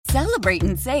Celebrate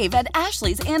and save at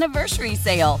Ashley's Anniversary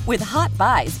Sale. With Hot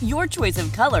Buys, your choice of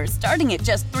colors starting at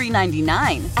just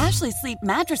 $3.99. Ashley Sleep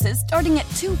mattresses starting at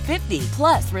 $2.50.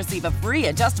 Plus, receive a free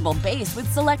adjustable base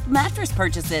with select mattress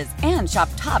purchases. And shop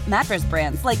top mattress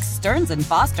brands like Stearns &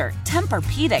 Foster,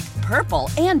 Tempur-Pedic, Purple,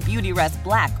 and Beautyrest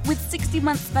Black with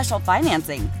 60-month special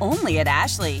financing. Only at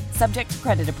Ashley. Subject to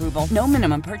credit approval. No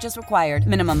minimum purchase required.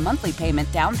 Minimum monthly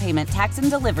payment, down payment, tax, and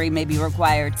delivery may be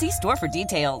required. See store for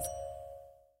details.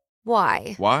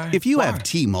 Why? If you have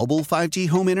T-Mobile 5G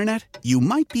home internet, you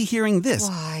might be hearing this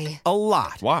a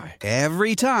lot. Why?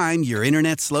 Every time your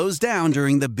internet slows down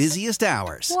during the busiest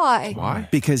hours. Why?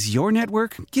 Because your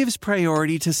network gives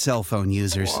priority to cell phone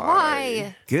users.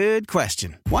 Why? Good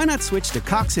question. Why not switch to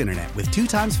Cox Internet with 2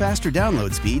 times faster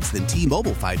download speeds than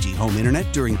T-Mobile 5G home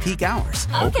internet during peak hours?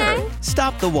 Okay.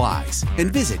 Stop the whys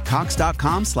and visit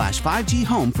cox.com/5G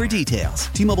home for details.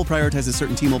 T-Mobile prioritizes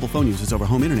certain T-Mobile phone users over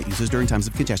home internet users during times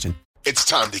of congestion. It's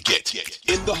time to get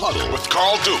in the huddle with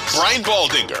Carl Dukes, Brian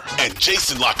Baldinger, and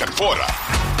Jason LaConforta.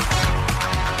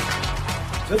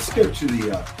 Let's go to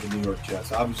the New York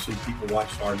Jets. Obviously, people watch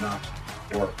Hard Knocks,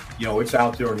 or, it's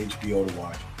out there on HBO to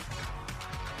watch.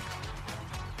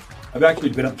 I've actually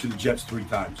been up to the Jets 3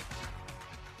 times.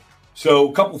 So,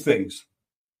 a couple things.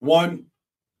 One,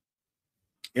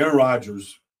 Aaron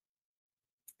Rodgers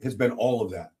has been all of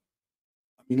that.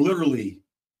 I mean, literally,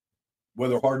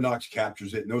 whether Hard Knocks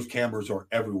captures it, and those cameras are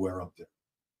everywhere up there.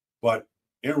 But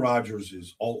Aaron Rodgers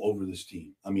is all over this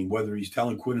team. I mean, whether he's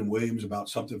telling Quinnen Williams about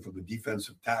something from the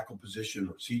defensive tackle position,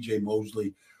 or C.J.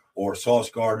 Mosley, or Sauce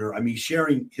Gardner, I mean,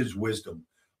 sharing his wisdom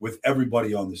with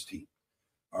everybody on this team.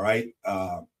 All right?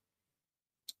 I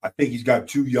think he's got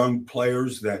 2 young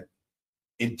players that,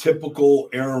 in typical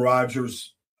Aaron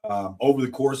Rodgers, over the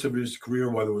course of his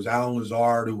career, whether it was Alan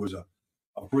Lazard, who was a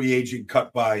free agent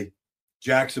cut by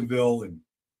Jacksonville and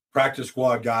practice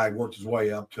squad guy, worked his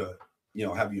way up to,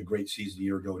 having a great season a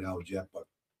year ago now with Jet. But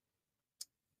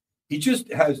he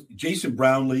just has Jason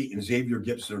Brownlee and Xavier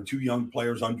Gipson are 2 young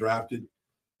players undrafted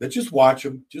that just watch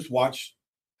them. Just watch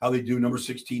how they do, number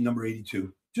 16, number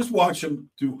 82. Just watch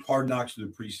them through Hard Knocks through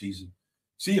the preseason.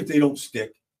 See if they don't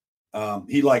stick.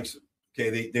 He likes them.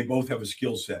 Okay, they both have a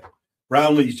skill set.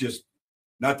 Brownlee's just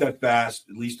not that fast,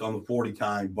 at least on the 40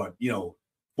 time, but,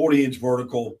 40-inch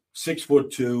vertical,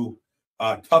 6'2",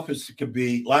 tough as it can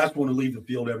be. Last one to leave the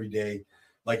field every day.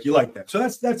 Like, you like that. So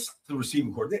that's the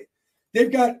receiving corps.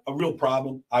 They've got a real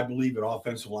problem, I believe, at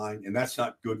offensive line, and that's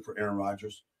not good for Aaron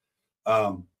Rodgers.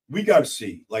 We got to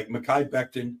see, like Mekhi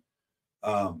Becton,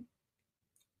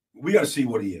 we got to see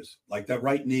what he is. Like that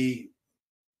right knee,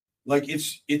 like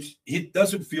it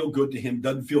doesn't feel good to him,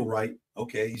 doesn't feel right.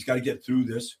 Okay, he's got to get through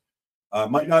this.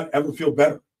 Might not ever feel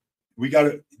better. They've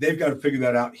got to figure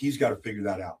that out. He's got to figure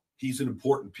that out. He's an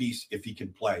important piece if he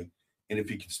can play and if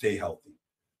he can stay healthy.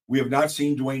 We have not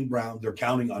seen Dwayne Brown. They're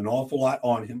counting an awful lot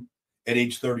on him at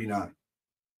age 39.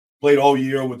 Played all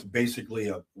year with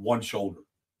basically one shoulder.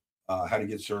 Had to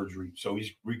get surgery. So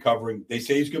he's recovering. They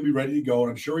say he's going to be ready to go,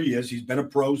 and I'm sure he is. He's been a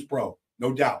pro's pro,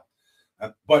 no doubt.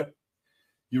 But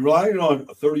you're relying on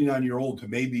a 39-year-old to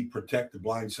maybe protect the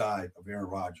blind side of Aaron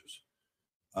Rodgers.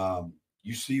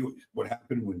 You see what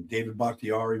happened when David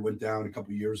Bakhtiari went down a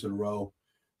couple of years in a row.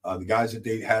 The guys that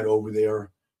they had over there,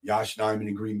 Josh Nijman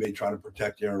in Green Bay, trying to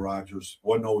protect Aaron Rodgers,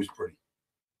 wasn't always pretty.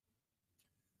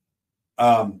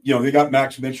 They got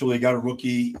Max Mitchell. They got a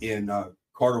rookie in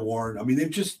Carter Warren. I mean,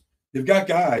 they've got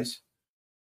guys.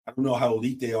 I don't know how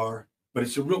elite they are, but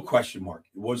it's a real question mark.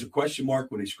 It was a question mark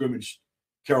when they scrimmaged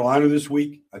Carolina this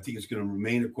week. I think it's going to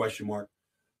remain a question mark.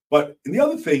 And the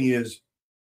other thing is,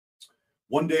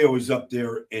 one day I was up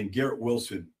there and Garrett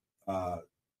Wilson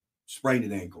sprained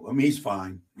an ankle. I mean, he's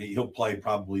fine. He'll play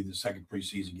probably the second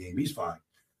preseason game. He's fine.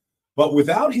 But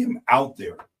without him out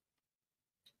there,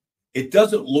 it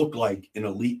doesn't look like an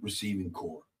elite receiving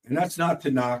core. And that's not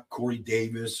to knock Corey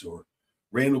Davis or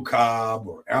Randall Cobb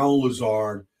or Alan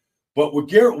Lazard. But with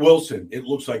Garrett Wilson, it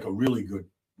looks like a really good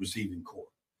receiving core.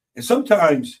 And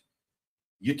sometimes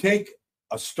you take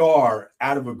a star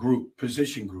out of a group,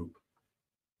 position group,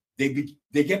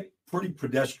 they get pretty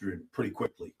pedestrian pretty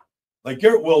quickly. Like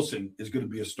Garrett Wilson is going to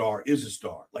be a star.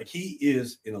 Like he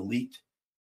is an elite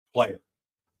player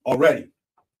already.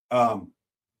 And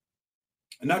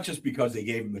not just because they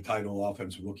gave him the title of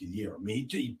Offensive Rookie of the Year. I mean,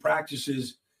 he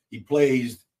practices, he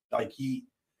plays, like he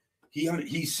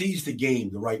sees the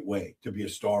game the right way to be a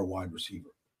star wide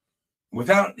receiver.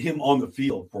 Without him on the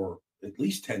field for at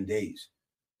least 10 days,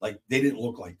 like they didn't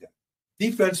look like that.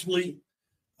 Defensively,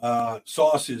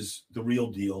 Sauce is the real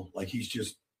deal. Like he's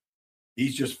just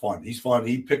fun. He's fun.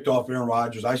 He picked off Aaron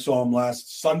Rodgers. I saw him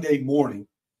last Sunday morning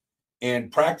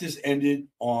And practice ended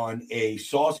on a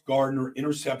Sauce Gardner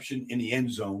interception in the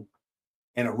end zone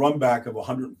and a run back of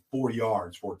 104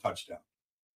 yards for a touchdown.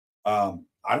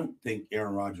 I don't think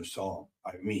Aaron Rodgers saw him.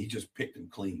 I mean, he just picked him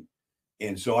clean.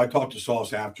 And so I talked to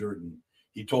Sauce after it, and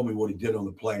he told me what he did on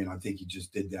the play, and I think he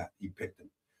just did that. He picked him.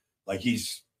 Like,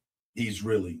 he's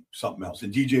really something else.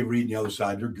 And DJ Reed on the other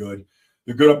side, they're good.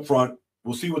 They're good up front.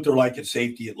 We'll see what they're like at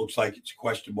safety. It looks like it's a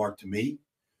question mark to me,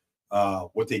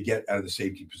 what they get out of the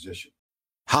safety position.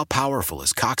 How powerful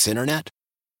is Cox Internet?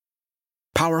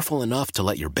 Powerful enough to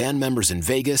let your band members in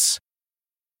Vegas,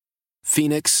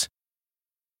 Phoenix,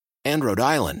 and Rhode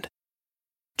Island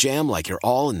jam like you're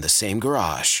all in the same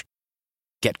garage.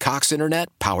 Get Cox Internet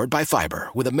powered by fiber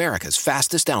with America's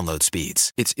fastest download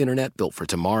speeds. It's internet built for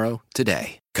tomorrow,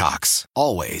 today. Cox,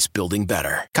 always building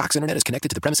better. Cox Internet is connected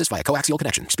to the premises via coaxial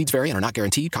connection. Speeds vary and are not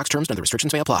guaranteed. Cox terms and other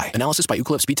restrictions may apply. Analysis by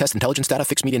Ookla of Speed Test Intelligence Data.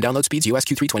 Fixed median download speeds. US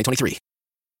Q3 2023.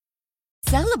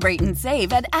 Celebrate and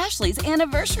save at Ashley's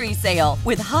Anniversary Sale.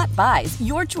 With Hot Buys,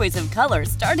 your choice of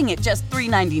colors starting at just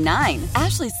 $3.99.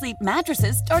 Ashley Sleep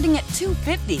mattresses starting at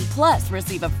 $2.50. Plus,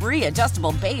 receive a free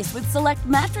adjustable base with select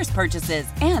mattress purchases.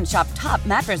 And shop top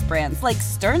mattress brands like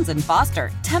Stearns & Foster,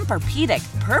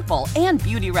 Tempur-Pedic, Purple, and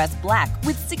Beautyrest Black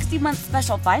with 60-month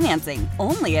special financing.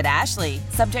 Only at Ashley.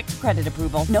 Subject to credit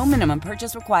approval. No minimum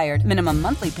purchase required. Minimum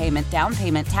monthly payment, down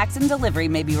payment, tax, and delivery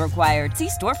may be required. See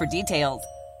store for details.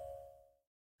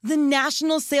 The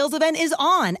national sales event is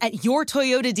on at your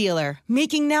Toyota dealer,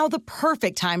 making now the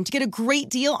perfect time to get a great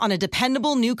deal on a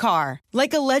dependable new car.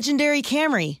 Like a legendary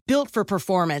Camry, built for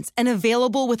performance and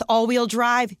available with all-wheel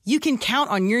drive, you can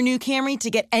count on your new Camry to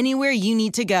get anywhere you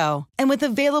need to go. And with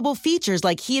available features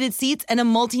like heated seats and a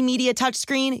multimedia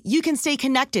touchscreen, you can stay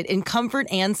connected in comfort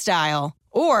and style.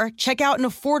 Or check out an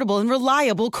affordable and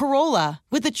reliable Corolla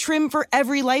with a trim for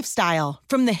every lifestyle.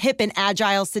 From the hip and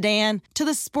agile sedan to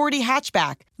the sporty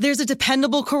hatchback, there's a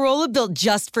dependable Corolla built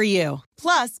just for you.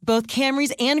 Plus, both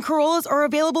Camrys and Corollas are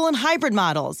available in hybrid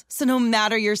models, so no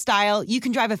matter your style, you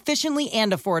can drive efficiently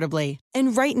and affordably.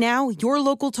 And right now, your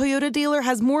local Toyota dealer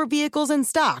has more vehicles in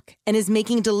stock and is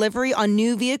making delivery on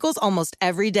new vehicles almost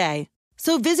every day.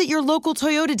 So visit your local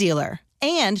Toyota dealer.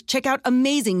 And check out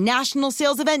amazing national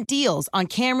sales event deals on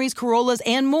Camrys, Corollas,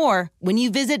 and more when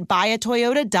you visit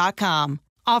buyatoyota.com.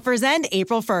 Offers end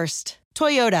April 1st.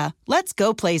 Toyota, let's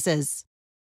go places.